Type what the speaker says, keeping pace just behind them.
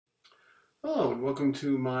Hello and welcome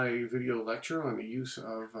to my video lecture on the use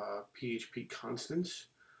of PHP constants.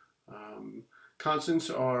 Um, Constants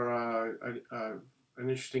are an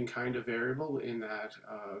interesting kind of variable in that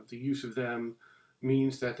the use of them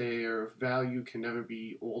means that their value can never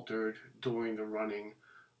be altered during the running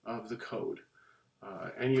of the code.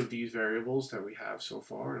 Any of these variables that we have so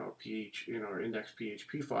far in our index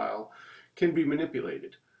PHP file can be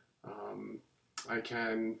manipulated. Um, I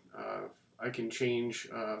can I can change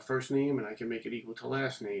first name and I can make it equal to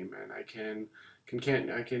last name, and I can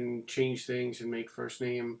change things and make first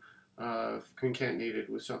name concatenated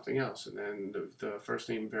with something else, and then the first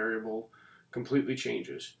name variable completely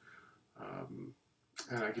changes. Um,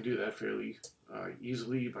 and I can do that fairly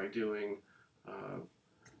easily by doing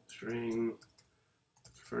string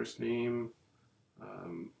first name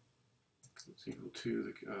is equal to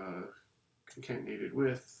the concatenated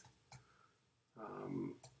with.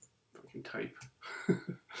 I can type.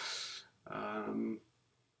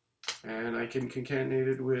 And I can concatenate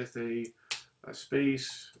it with a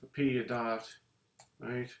space, a p, a dot,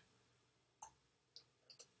 right?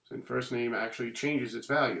 So first name actually changes its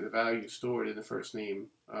value. The value stored in the first name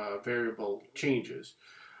variable changes.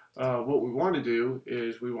 What we want to do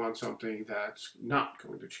is we want something that's not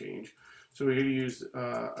going to change. So we're going to use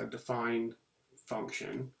a define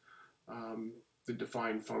function. The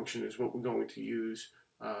define function is what we're going to use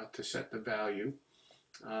to set the value.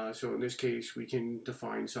 So in this case, we can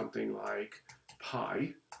define something like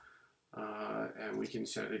pi, and we can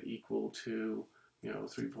set it equal to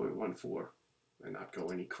 3.14 and not go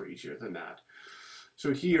any crazier than that.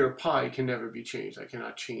 So here, pi can never be changed. I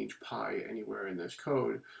cannot change pi anywhere in this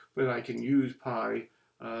code, but I can use pi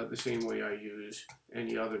the same way I use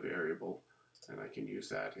any other variable, and I can use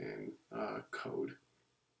that in code.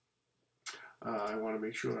 I want to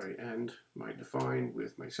make sure I end my define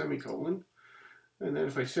with my semicolon, and then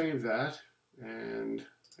if I save that and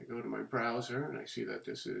I go to my browser and I see that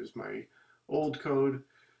this is my old code,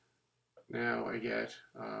 now I get,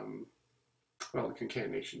 well, the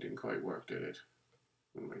concatenation didn't quite work, did it?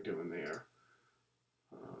 What am I doing there?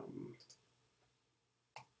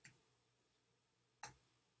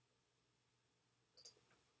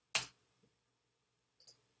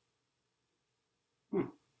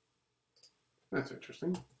 That's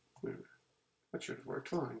interesting. That should have worked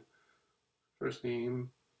fine. First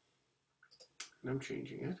name, and I'm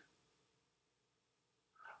changing it.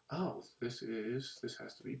 Oh, this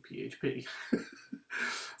has to be PHP.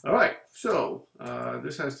 All right, so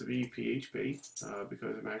this has to be PHP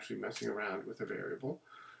because I'm actually messing around with a variable.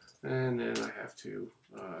 And then I have to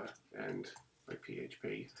end my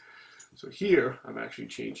PHP. So here, I'm actually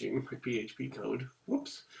changing my PHP code.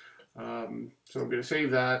 Whoops. So I'm going to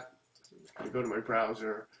save that. I go to my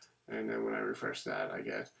browser, and then when I refresh that, I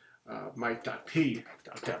get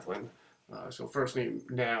Mike.p.devlin. So first name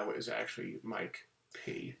now is actually Mike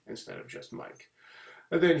P instead of just Mike.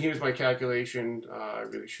 And then here's my calculation. I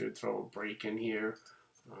really should throw a break in here.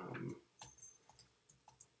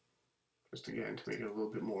 Just again to make it a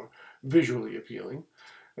little bit more visually appealing.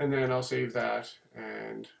 And then I'll save that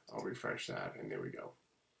and I'll refresh that, and there we go.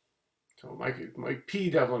 So Mike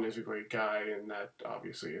P. Devlin is a great guy, and that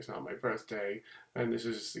obviously is not my birthday. And this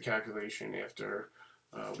is the calculation after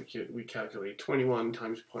we calculate 21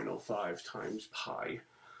 times 0.05 times pi.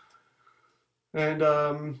 And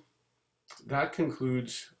that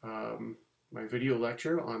concludes my video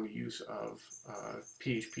lecture on the use of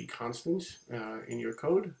PHP constants in your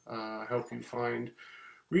code. I hope you find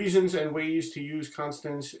reasons and ways to use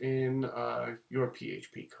constants in your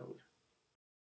PHP code.